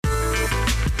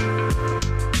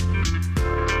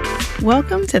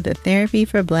Welcome to the Therapy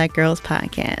for Black Girls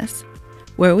podcast,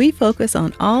 where we focus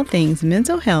on all things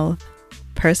mental health,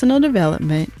 personal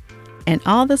development, and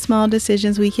all the small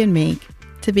decisions we can make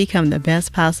to become the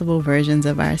best possible versions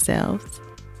of ourselves.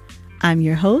 I'm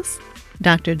your host,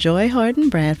 Dr. Joy Harden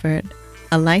Bradford,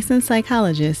 a licensed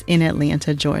psychologist in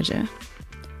Atlanta, Georgia.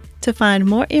 To find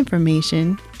more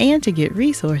information and to get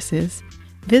resources,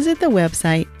 visit the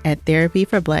website at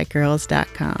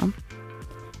therapyforblackgirls.com.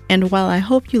 And while I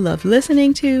hope you love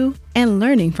listening to and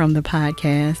learning from the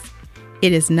podcast,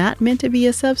 it is not meant to be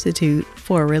a substitute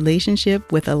for a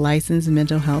relationship with a licensed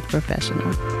mental health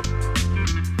professional.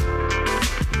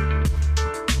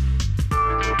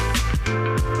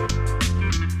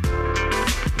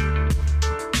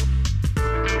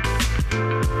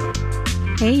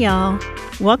 Hey y'all,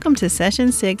 welcome to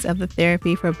session 6 of the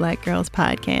Therapy for Black Girls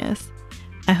podcast.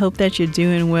 I hope that you're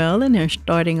doing well and are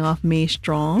starting off May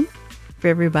strong. For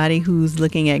everybody who's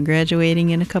looking at graduating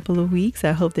in a couple of weeks,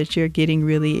 I hope that you're getting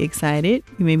really excited.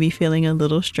 You may be feeling a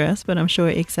little stressed, but I'm sure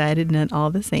excited and all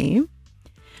the same.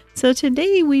 So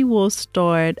today we will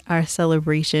start our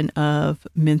celebration of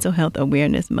Mental Health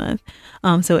Awareness Month.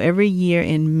 So every year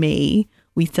in May,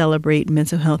 we celebrate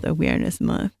Mental Health Awareness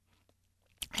Month.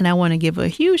 And I want to give a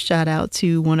huge shout out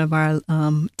to one of our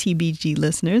TBG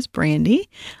listeners, Brandy.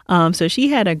 So she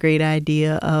had a great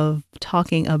idea of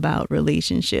talking about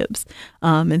relationships.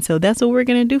 And so that's what we're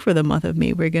going to do for the month of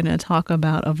May. We're going to talk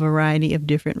about a variety of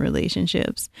different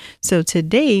relationships. So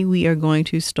today we are going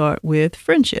to start with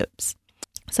friendships.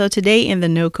 So today in the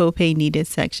No Copay Needed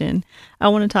section, I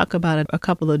want to talk about a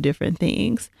couple of different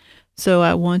things. So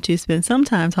I want to spend some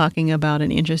time talking about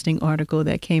an interesting article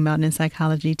that came out in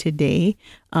Psychology Today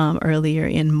earlier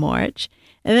in March.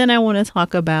 And then I want to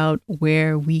talk about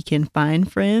where we can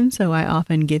find friends. So I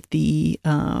often get the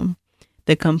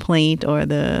complaint or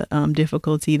the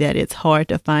difficulty that it's hard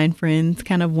to find friends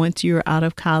kind of once you're out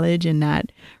of college and not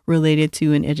related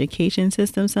to an education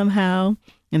system somehow.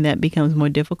 And that becomes more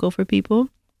difficult for people.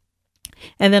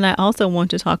 And then I also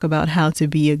want to talk about how to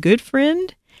be a good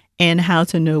friend and how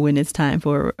to know when it's time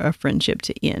for a friendship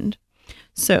to end.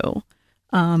 So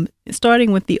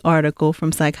starting with the article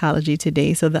from Psychology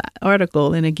Today. So the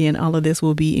article, and again, all of this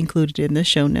will be included in the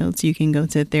show notes. You can go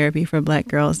to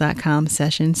therapyforblackgirls.com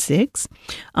session 6.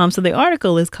 So the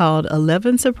article is called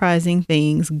 11 Surprising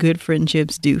Things Good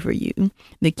Friendships Do For You.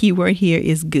 The key word here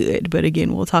is good, but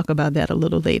again, we'll talk about that a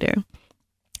little later.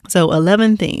 So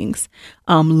 11 things: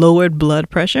 lowered blood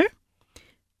pressure,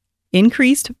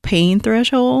 increased pain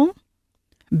threshold,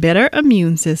 better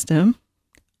immune system,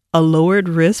 a lowered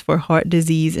risk for heart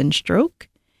disease and stroke,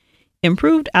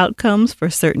 improved outcomes for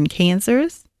certain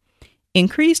cancers,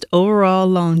 increased overall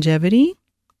longevity,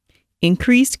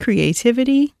 increased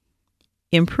creativity,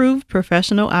 improved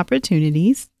professional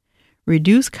opportunities,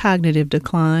 reduced cognitive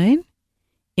decline,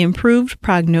 improved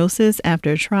prognosis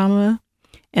after trauma,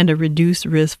 and a reduced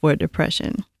risk for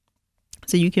depression.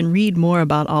 So you can read more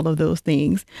about all of those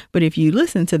things. But if you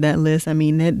listen to that list, I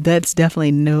mean, that's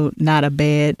definitely not a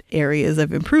bad areas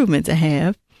of improvement to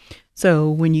have. So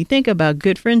when you think about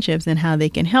good friendships and how they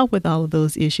can help with all of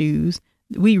those issues,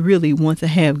 we really want to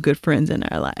have good friends in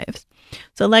our lives.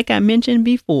 So like I mentioned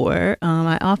before,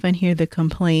 I often hear the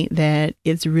complaint that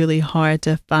it's really hard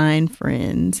to find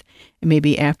friends,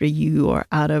 maybe after you are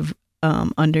out of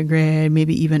undergrad,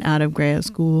 maybe even out of grad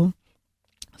school.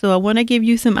 So I want to give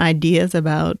you some ideas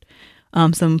about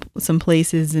some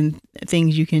places and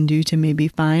things you can do to maybe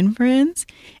find friends.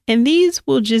 And these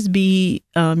will just be,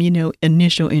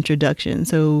 initial introduction.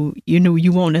 So,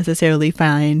 you won't necessarily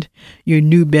find your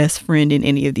new best friend in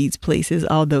any of these places,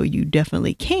 although you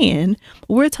definitely can.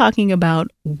 We're talking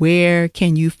about where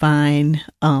can you find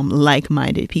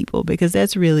like-minded people, because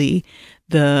that's really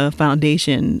the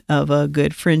foundation of a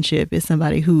good friendship, is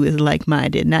somebody who is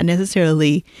like-minded, not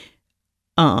necessarily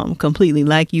completely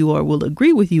like you or will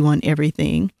agree with you on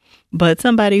everything, but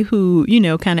somebody who,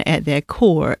 kind of at their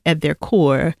core,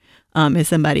 is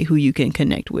somebody who you can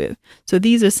connect with. So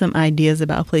these are some ideas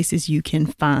about places you can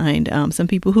find some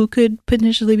people who could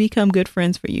potentially become good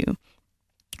friends for you.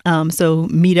 So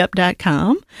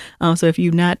meetup.com. So if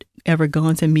you've not ever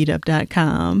gone to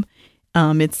meetup.com,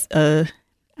 it's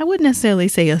I wouldn't necessarily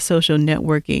say a social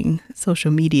networking,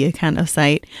 social media kind of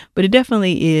site, but it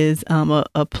definitely is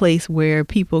a place where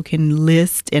people can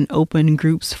list and open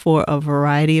groups for a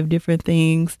variety of different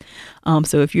things.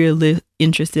 So if you're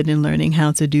interested in learning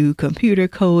how to do computer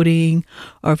coding,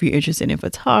 or if you're interested in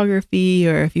photography,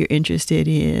 or if you're interested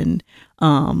in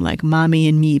like mommy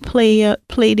and me play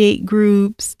date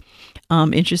groups,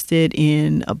 interested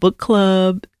in a book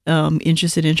club,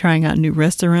 interested in trying out new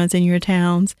restaurants in your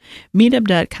towns,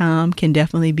 meetup.com can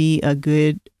definitely be a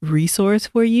good resource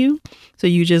for you. So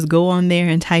you just go on there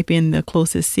and type in the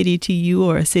closest city to you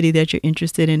or a city that you're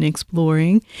interested in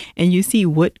exploring, and you see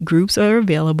what groups are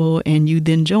available, and you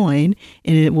then join,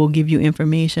 and it will give you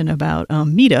information about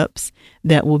meetups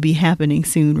that will be happening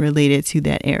soon related to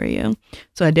that area.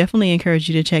 So I definitely encourage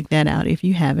you to check that out if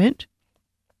you haven't.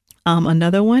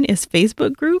 Another one is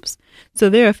Facebook groups. So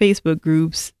there are Facebook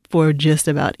groups for just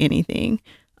about anything.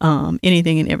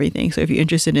 Anything and everything. So if you're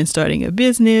interested in starting a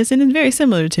business, and it's very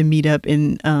similar to Meetup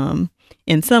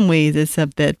in some ways,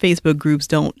 except that Facebook groups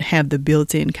don't have the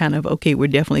built-in kind of, okay, we're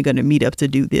definitely going to meet up to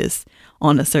do this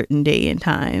on a certain day and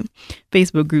time.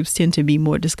 Facebook groups tend to be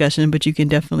more discussion, but you can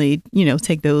definitely,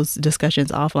 take those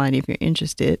discussions offline if you're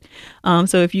interested.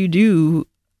 So if you do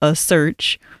a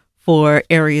search for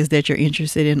areas that you're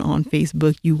interested in on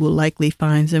Facebook, you will likely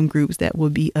find some groups that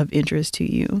will be of interest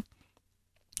to you.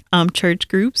 Church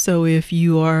groups. So if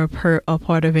you are a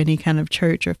part of any kind of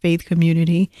church or faith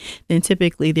community, then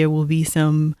typically there will be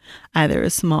some either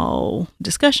small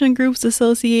discussion groups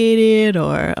associated,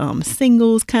 or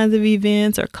singles kinds of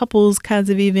events, or couples kinds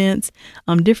of events,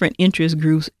 different interest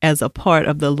groups as a part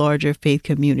of the larger faith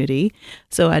community.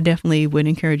 So I definitely would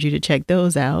encourage you to check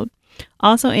those out.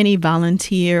 Also, any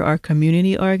volunteer or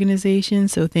community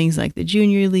organizations. So things like the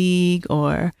Junior League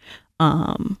or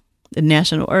the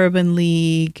National Urban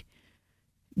League,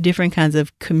 different kinds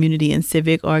of community and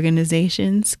civic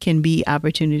organizations can be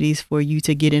opportunities for you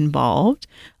to get involved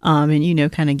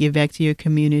and, kind of give back to your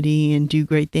community and do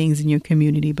great things in your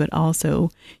community. But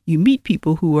also you meet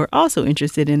people who are also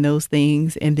interested in those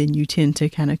things, and then you tend to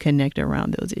kind of connect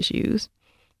around those issues.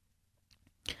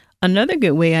 Another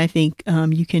good way I think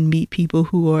you can meet people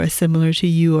who are similar to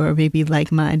you or maybe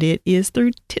like-minded is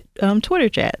through Twitter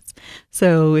chats.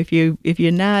 So if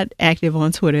you're not active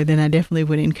on Twitter, then I definitely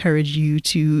would encourage you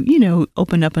to,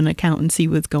 open up an account and see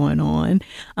what's going on,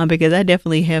 because I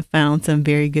definitely have found some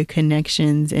very good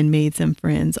connections and made some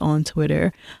friends on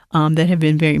Twitter that have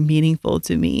been very meaningful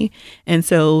to me. And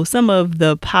so some of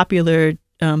the popular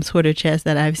Twitter chats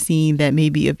that I've seen that may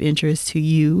be of interest to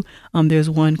you. There's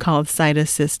one called Cite a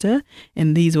Sister,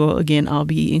 and these will again all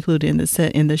be included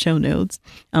in the show notes.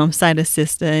 Cite a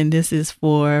Sister, and this is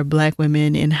for Black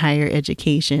women in higher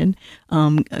education,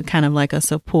 kind of like a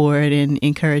support and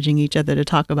encouraging each other to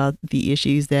talk about the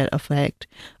issues that affect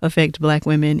Black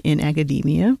women in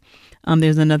academia.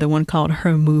 There's another one called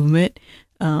Her Movement,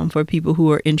 for people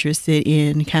who are interested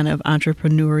in kind of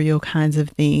entrepreneurial kinds of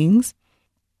things.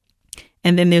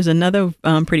 And then there's another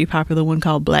pretty popular one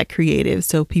called Black Creatives.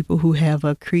 So people who have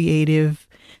a creative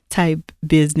type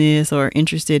business or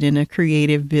interested in a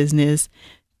creative business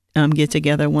get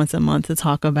together once a month to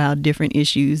talk about different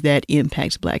issues that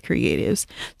impact Black creatives.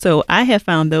 So I have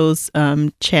found those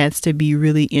chats to be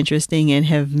really interesting and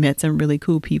have met some really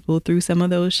cool people through some of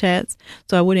those chats.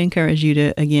 So I would encourage you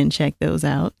to, again, check those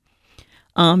out.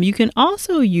 You can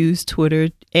also use Twitter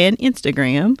and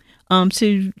Instagram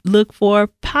to look for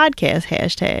podcast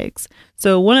hashtags.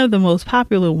 So one of the most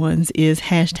popular ones is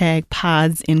hashtag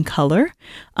Pods in Color.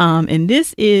 And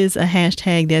this is a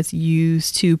hashtag that's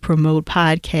used to promote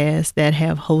podcasts that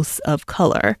have hosts of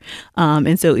color.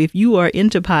 And so if you are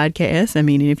into podcasts, and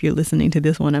if you're listening to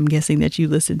this one, I'm guessing that you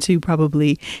listen to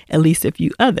probably at least a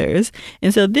few others.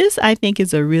 And so this, I think,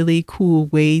 is a really cool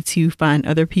way to find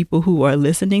other people who are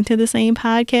listening to the same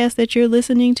podcast that you're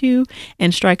listening to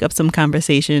and strike up some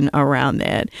conversation around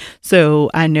that. So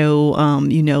I know,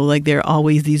 like there are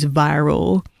always these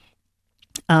viral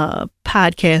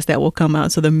podcasts that will come out.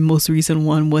 So the most recent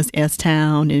one was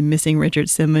S-Town and Missing Richard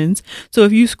Simmons. So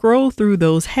if you scroll through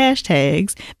those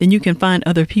hashtags, then you can find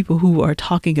other people who are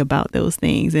talking about those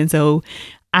things. And so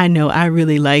I know I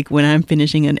really like when I'm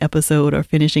finishing an episode or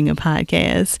finishing a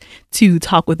podcast to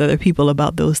talk with other people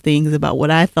about those things, about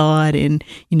what I thought. And,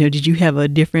 did you have a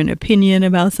different opinion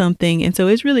about something? And so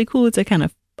it's really cool to kind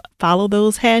of follow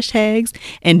those hashtags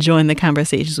and join the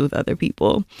conversations with other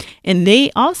people. And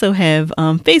they also have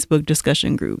Facebook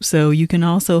discussion groups. So you can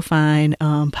also find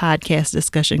podcast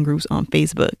discussion groups on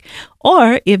Facebook.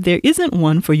 Or if there isn't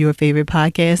one for your favorite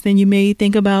podcast, then you may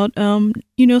think about,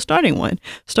 starting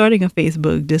a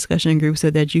Facebook discussion group so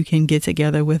that you can get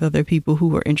together with other people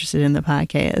who are interested in the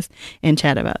podcast and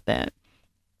chat about that.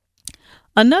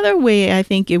 Another way I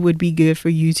think it would be good for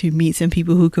you to meet some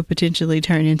people who could potentially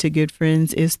turn into good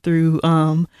friends is through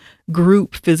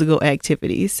group physical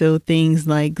activities. So things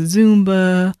like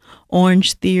Zumba,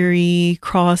 Orange Theory,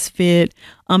 CrossFit,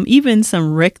 even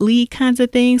some rec league kinds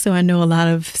of things. So I know a lot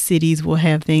of cities will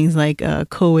have things like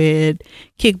co-ed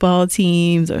kickball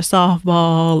teams or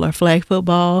softball or flag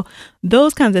football.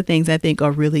 Those kinds of things I think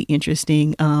are really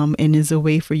interesting and is a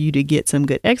way for you to get some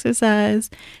good exercise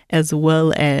as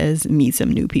well as meet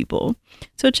some new people.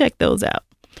 So check those out.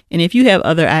 And if you have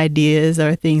other ideas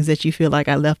or things that you feel like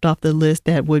I left off the list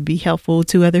that would be helpful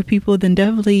to other people, then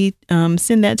definitely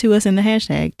send that to us in the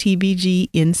hashtag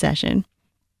TBGInSession.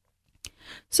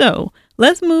 So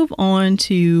let's move on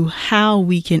to how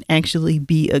we can actually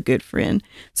be a good friend.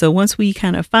 So once we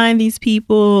kind of find these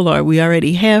people or we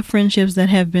already have friendships that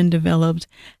have been developed,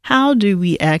 how do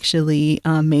we actually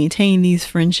maintain these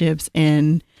friendships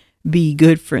and be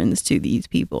good friends to these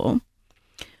people?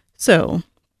 So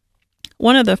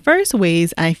one of the first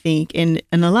ways I think, and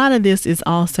a lot of this is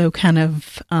also kind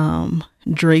of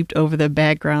draped over the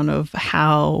background of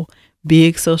how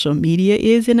big social media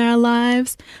is in our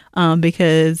lives,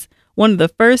 because one of the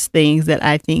first things that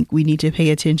I think we need to pay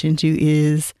attention to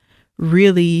is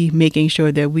really making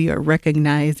sure that we are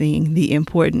recognizing the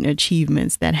important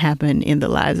achievements that happen in the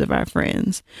lives of our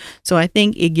friends. So I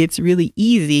think it gets really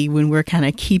easy when we're kind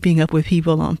of keeping up with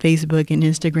people on Facebook and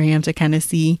Instagram to kind of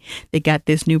see they got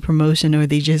this new promotion or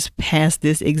they just passed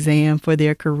this exam for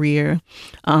their career,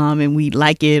 and we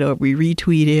like it or we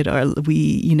retweet it or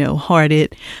we, heart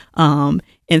it.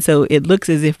 And so it looks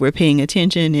as if we're paying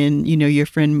attention and, your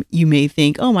friend, you may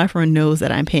think, oh, my friend knows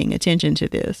that I'm paying attention to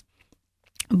this.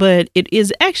 But it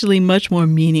is actually much more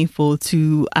meaningful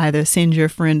to either send your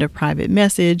friend a private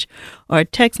message or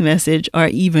text message or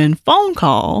even phone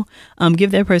call.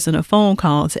 Give that person a phone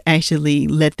call to actually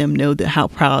let them know that how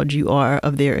proud you are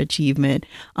of their achievement,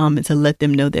 and to let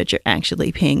them know that you're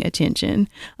actually paying attention.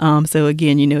 So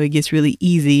again, it gets really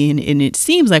easy and it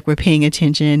seems like we're paying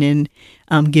attention and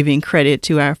giving credit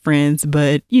to our friends.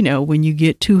 But, when you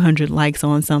get 200 likes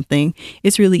on something,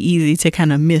 it's really easy to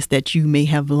kind of miss that you may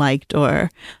have liked or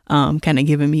kind of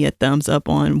given me a thumbs up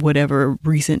on whatever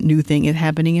recent new thing is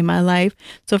happening in my life.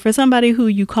 So for somebody who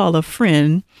you call a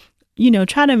friend,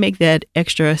 try to make that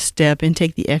extra step and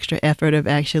take the extra effort of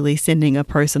actually sending a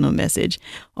personal message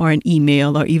or an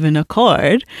email or even a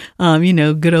card.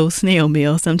 Good old snail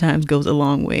mail sometimes goes a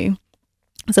long way.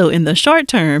 So in the short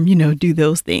term, do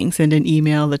those things, send an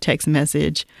email, a text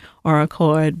message, or a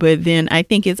card. But then I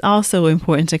think it's also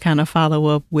important to kind of follow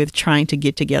up with trying to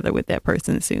get together with that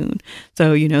person soon.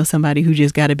 So, somebody who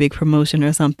just got a big promotion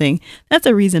or something, that's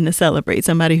a reason to celebrate.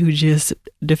 Somebody who just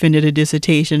defended a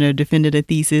dissertation or defended a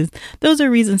thesis, those are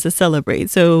reasons to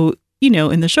celebrate. So,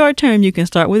 in the short term, you can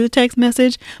start with a text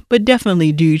message, but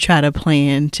definitely do try to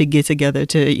plan to get together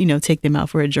to, take them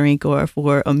out for a drink or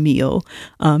for a meal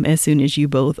as soon as you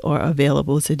both are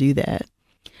available to do that.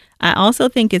 I also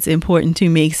think it's important to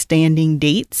make standing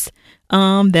dates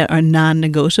that are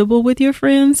non-negotiable with your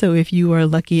friends. So if you are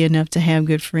lucky enough to have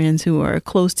good friends who are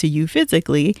close to you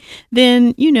physically,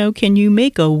 then, can you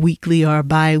make a weekly or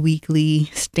bi-weekly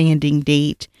standing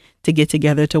date to get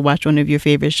together to watch one of your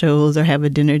favorite shows or have a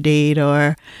dinner date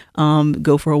or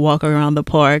go for a walk around the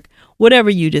park, whatever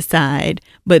you decide.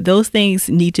 But those things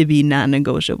need to be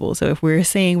non-negotiable. So if we're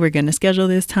saying we're going to schedule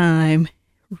this time,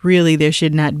 really there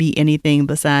should not be anything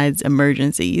besides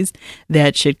emergencies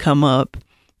that should come up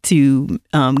to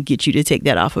get you to take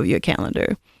that off of your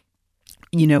calendar.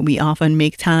 We often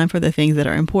make time for the things that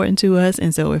are important to us.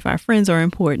 And so if our friends are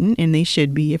important, and they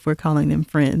should be if we're calling them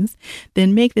friends,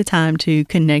 then make the time to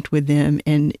connect with them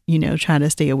and, try to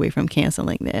stay away from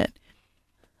canceling that.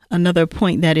 Another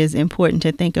point that is important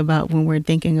to think about when we're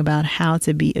thinking about how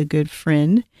to be a good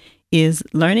friend is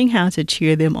learning how to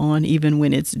cheer them on even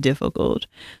when it's difficult.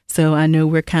 So I know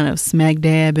we're kind of smack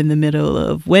dab in the middle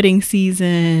of wedding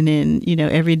season and,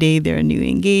 every day there are new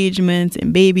engagements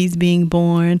and babies being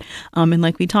born. And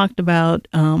like we talked about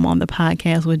on the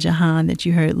podcast with Jahan that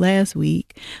you heard last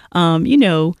week,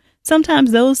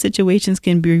 sometimes those situations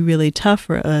can be really tough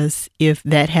for us if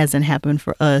that hasn't happened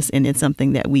for us and it's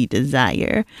something that we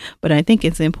desire. But I think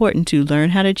it's important to learn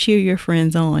how to cheer your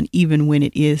friends on even when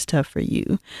it is tough for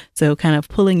you. So kind of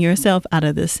pulling yourself out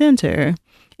of the center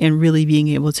and really being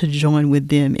able to join with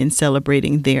them in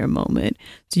celebrating their moment.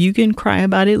 So you can cry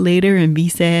about it later and be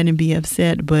sad and be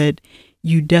upset, but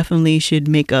you definitely should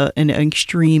make an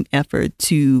extreme effort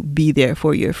to be there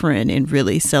for your friend and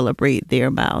really celebrate their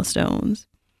milestones.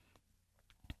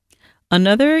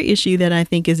 Another issue that I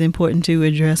think is important to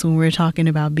address when we're talking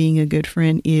about being a good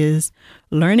friend is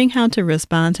learning how to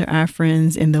respond to our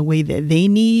friends in the way that they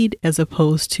need as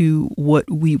opposed to what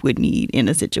we would need in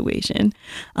a situation.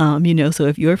 So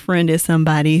if your friend is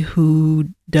somebody who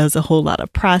does a whole lot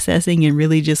of processing and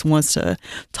really just wants to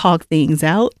talk things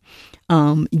out,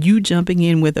 you jumping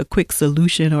in with a quick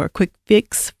solution or a quick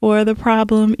fix for the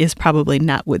problem is probably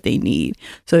not what they need.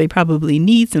 So they probably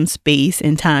need some space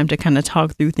and time to kind of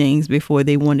talk through things before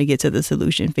they want to get to the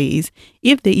solution phase,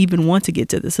 if they even want to get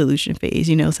to the solution phase.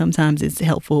 Sometimes it's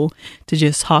helpful to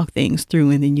just talk things through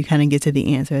and then you kind of get to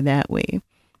the answer that way.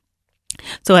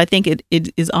 So I think it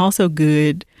is also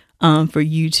good for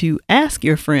you to ask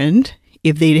your friend,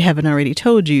 if they haven't already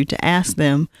told you, to ask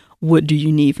them, what do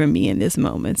you need from me in this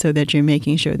moment, so that you're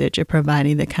making sure that you're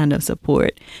providing the kind of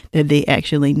support that they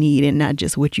actually need and not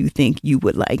just what you think you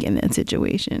would like in that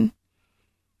situation.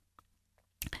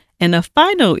 And a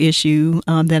final issue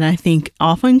that I think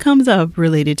often comes up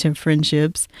related to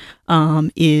friendships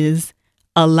is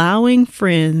allowing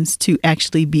friends to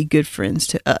actually be good friends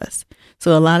to us.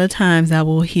 So a lot of times I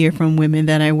will hear from women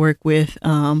that I work with,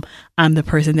 I'm the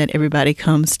person that everybody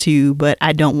comes to, but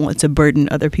I don't want to burden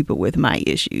other people with my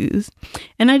issues.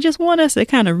 And I just want us to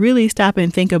kind of really stop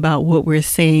and think about what we're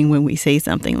saying when we say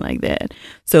something like that.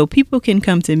 So people can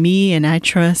come to me and I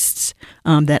trust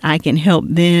that I can help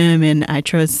them, and I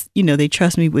trust, they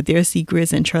trust me with their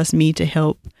secrets and trust me to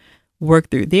help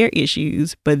work through their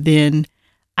issues. But then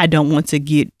I don't want to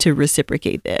get to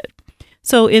reciprocate that.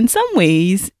 So in some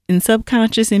ways, in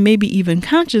subconscious and maybe even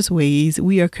conscious ways,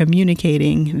 we are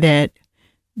communicating that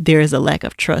there is a lack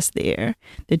of trust there,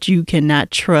 that you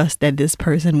cannot trust that this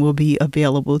person will be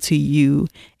available to you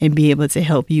and be able to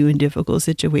help you in difficult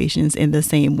situations in the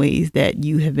same ways that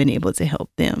you have been able to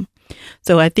help them.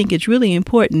 So I think it's really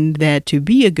important that to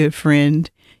be a good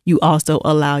friend, you also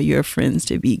allow your friends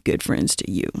to be good friends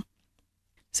to you.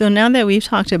 So now that we've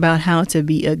talked about how to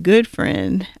be a good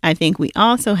friend, I think we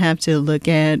also have to look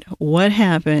at what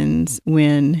happens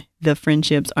when the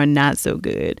friendships are not so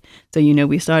good. So,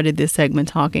 we started this segment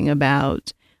talking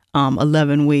about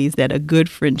 11 ways that a good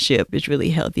friendship is really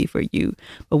healthy for you.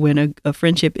 But when a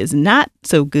friendship is not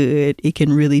so good, it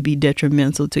can really be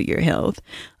detrimental to your health.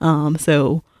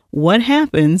 So what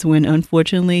happens when,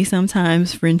 unfortunately,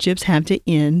 sometimes friendships have to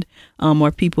end or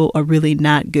people are really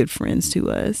not good friends to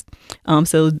us?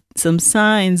 So some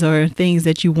signs or things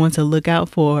that you want to look out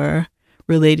for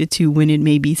related to when it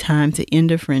may be time to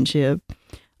end a friendship.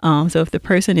 So if the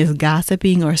person is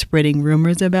gossiping or spreading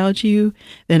rumors about you,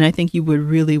 then I think you would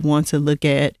really want to look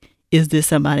at, is this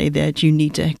somebody that you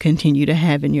need to continue to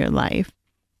have in your life?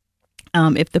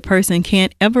 If the person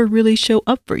can't ever really show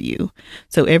up for you.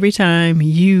 So every time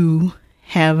you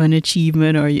have an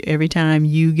achievement or every time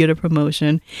you get a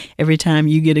promotion, every time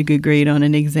you get a good grade on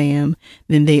an exam,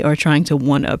 then they are trying to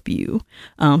one-up you.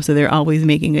 So they're always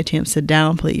making attempts to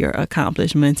downplay your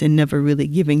accomplishments and never really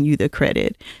giving you the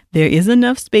credit. There is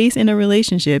enough space in a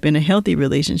relationship, in a healthy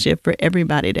relationship, for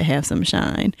everybody to have some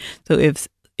shine. So if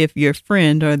your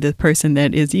friend or the person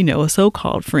that is, a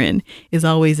so-called friend is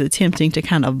always attempting to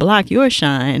kind of block your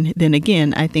shine, then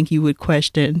again, I think you would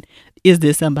question, is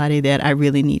this somebody that I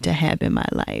really need to have in my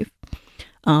life?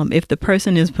 If the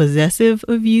person is possessive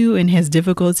of you and has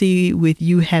difficulty with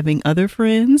you having other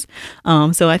friends.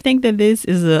 So I think that this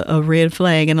is a red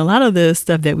flag. And a lot of the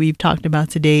stuff that we've talked about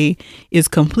today is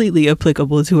completely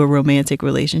applicable to a romantic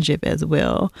relationship as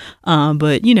well.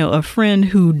 But, a friend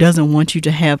who doesn't want you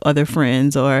to have other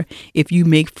friends, or if you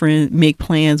make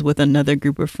plans with another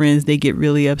group of friends, they get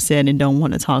really upset and don't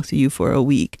want to talk to you for a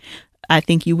week. I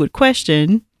think you would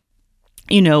question,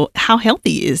 how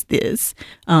healthy is this?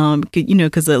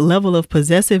 Because the level of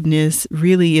possessiveness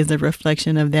really is a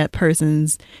reflection of that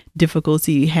person's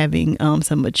difficulty having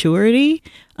some maturity,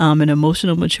 and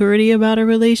emotional maturity about a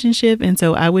relationship. And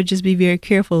so I would just be very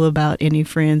careful about any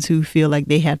friends who feel like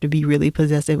they have to be really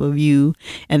possessive of you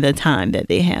and the time that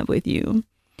they have with you.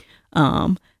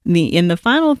 The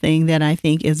final thing that I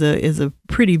think is a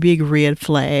pretty big red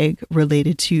flag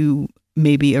related to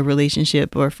maybe a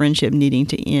relationship or a friendship needing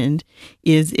to end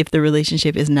is if the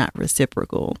relationship is not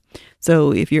reciprocal.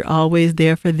 So if you're always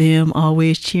there for them,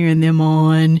 always cheering them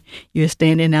on, you're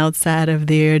standing outside of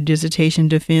their dissertation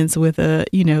defense with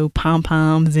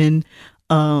pom-poms and,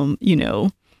 a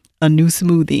new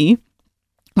smoothie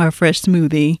or a fresh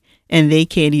smoothie, and they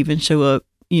can't even show up,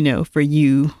 for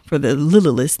you for the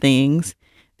littlest things,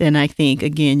 then I think,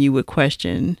 again, you would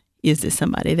question, is this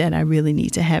somebody that I really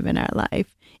need to have in my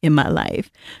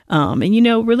life?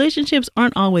 And relationships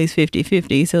aren't always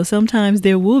 50-50. So sometimes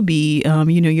there will be,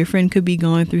 your friend could be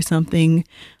going through something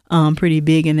pretty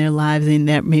big in their lives, and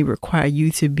that may require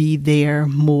you to be there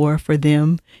more for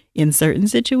them in certain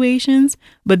situations.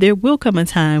 But there will come a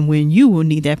time when you will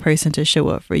need that person to show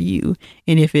up for you.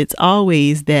 And if it's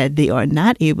always that they are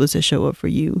not able to show up for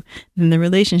you, then the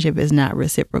relationship is not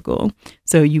reciprocal.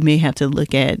 So you may have to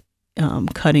look at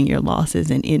cutting your losses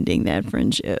and ending that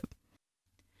friendship.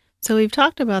 So we've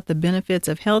talked about the benefits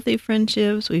of healthy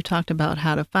friendships. We've talked about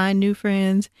how to find new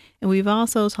friends. And we've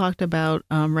also talked about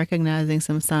recognizing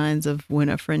some signs of when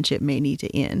a friendship may need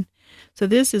to end. So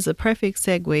this is a perfect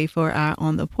segue for our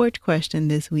On the Porch question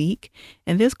this week.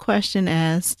 And this question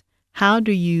asks, how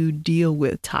do you deal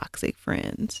with toxic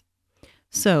friends?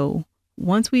 So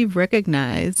once we've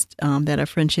recognized that a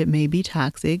friendship may be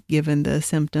toxic, given the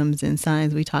symptoms and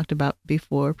signs we talked about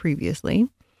previously,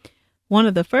 one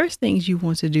of the first things you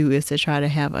want to do is to try to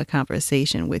have a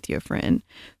conversation with your friend.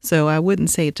 So I wouldn't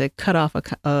say to cut off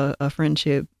a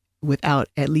friendship without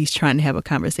at least trying to have a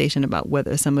conversation about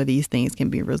whether some of these things can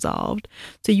be resolved.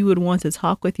 So you would want to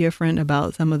talk with your friend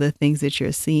about some of the things that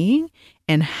you're seeing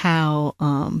and how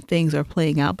things are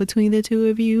playing out between the two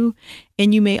of you.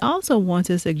 And you may also want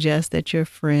to suggest that your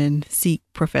friend seek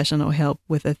professional help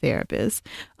with a therapist.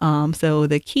 So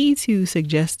the key to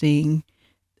suggesting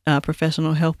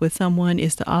professional help with someone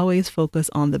is to always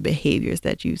focus on the behaviors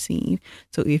that you've seen.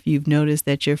 So if you've noticed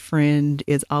that your friend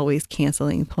is always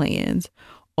canceling plans,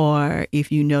 or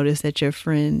if you notice that your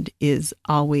friend is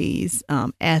always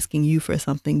asking you for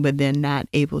something, but then not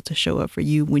able to show up for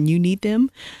you when you need them,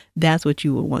 that's what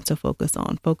you will want to focus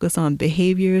on. Focus on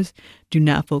behaviors. Do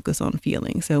not focus on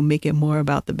feelings. So make it more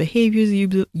about the behaviors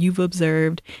you've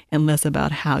observed and less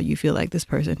about how you feel like this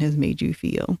person has made you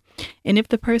feel. And if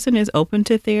the person is open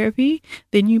to therapy,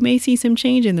 then you may see some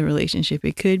change in the relationship.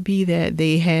 It could be that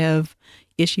they have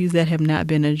issues that have not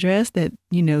been addressed, that,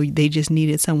 they just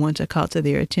needed someone to call to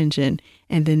their attention,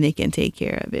 and then they can take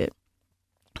care of it.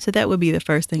 So that would be the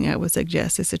first thing I would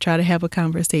suggest, is to try to have a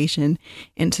conversation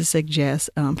and to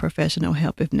suggest professional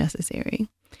help if necessary.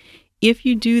 If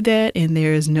you do that and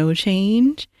there is no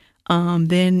change,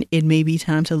 then it may be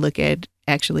time to look at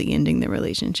actually ending the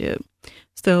relationship.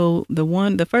 So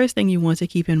the first thing you want to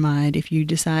keep in mind if you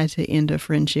decide to end a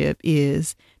friendship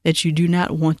is that you do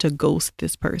not want to ghost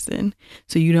this person.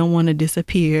 So you don't want to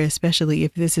disappear, especially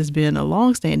if this has been a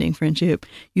long-standing friendship.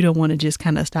 You don't want to just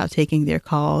kind of stop taking their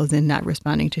calls and not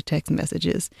responding to text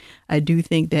messages. I do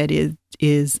think that it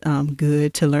is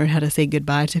good to learn how to say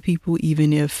goodbye to people,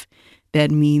 even if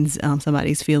that means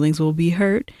somebody's feelings will be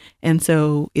hurt. And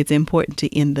so it's important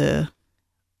to end the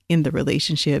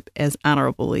relationship as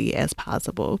honorably as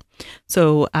possible.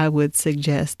 So I would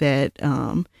suggest that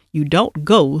you don't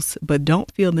ghost, but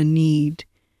don't feel the need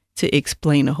to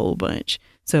explain a whole bunch.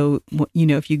 So,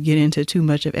 if you get into too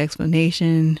much of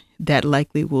explanation, that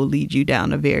likely will lead you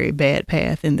down a very bad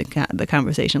path, and the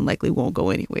conversation likely won't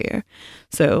go anywhere.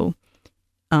 So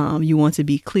you want to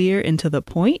be clear and to the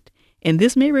point. And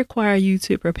this may require you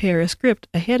to prepare a script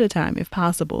ahead of time if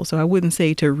possible. So I wouldn't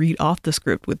say to read off the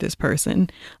script with this person,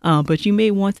 but you may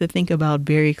want to think about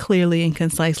very clearly and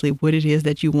concisely what it is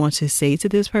that you want to say to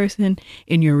this person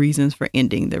and your reasons for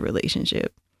ending the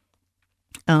relationship.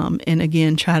 And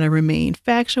again, try to remain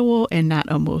factual and not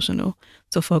emotional.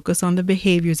 So focus on the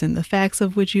behaviors and the facts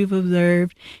of which you've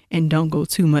observed, and don't go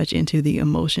too much into the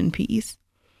emotion piece.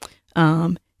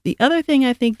 The other thing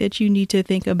I think that you need to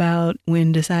think about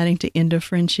when deciding to end a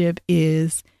friendship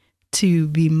is to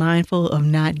be mindful of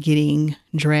not getting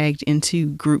dragged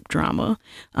into group drama.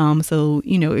 So,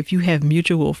 if you have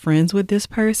mutual friends with this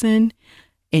person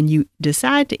and you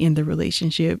decide to end the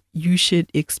relationship, you should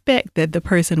expect that the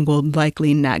person will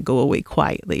likely not go away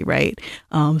quietly, right?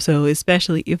 So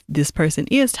especially if this person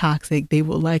is toxic, they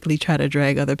will likely try to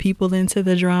drag other people into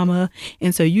the drama.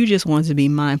 And so you just want to be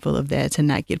mindful of that, to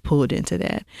not get pulled into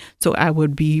that. So I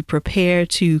would be prepared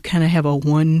to kind of have a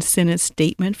 1-sentence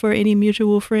statement for any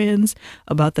mutual friends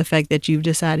about the fact that you've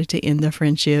decided to end the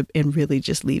friendship, and really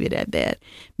just leave it at that.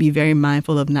 Be very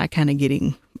mindful of not kind of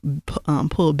getting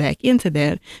pulled back into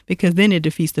that, because then it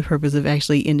defeats the purpose of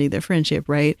actually ending the friendship,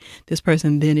 right? This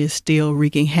person then is still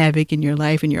wreaking havoc in your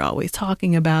life, and you're always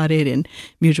talking about it, and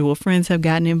mutual friends have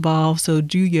gotten involved. So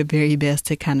do your very best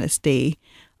to kind of stay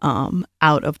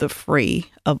out of the fray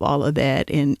of all of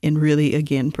that, and really,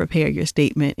 again, prepare your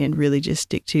statement and really just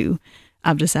stick to,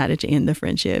 I've decided to end the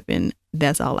friendship. And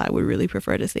that's all I would really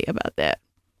prefer to say about that.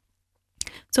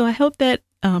 So I hope that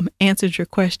answered your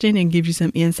question and gives you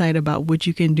some insight about what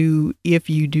you can do if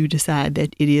you do decide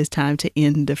that it is time to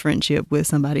end the friendship with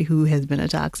somebody who has been a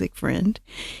toxic friend.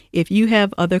 If you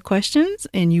have other questions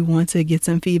and you want to get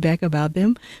some feedback about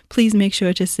them, please make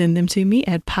sure to send them to me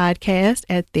at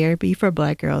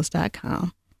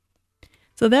podcast@therapyforblackgirls.com.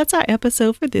 So that's our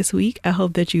episode for this week. I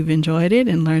hope that you've enjoyed it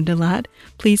and learned a lot.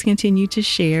 Please continue to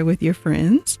share with your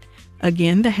friends.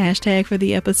 Again, the hashtag for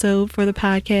the episode for the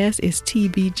podcast is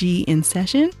TBG in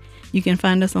Session. You can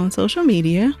find us on social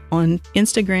media. On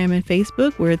Instagram and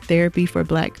Facebook, we're Therapy for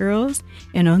Black Girls.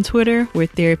 And on Twitter, we're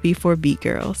Therapy for Beat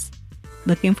Girls.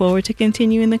 Looking forward to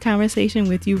continuing the conversation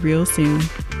with you real soon.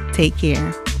 Take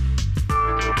care.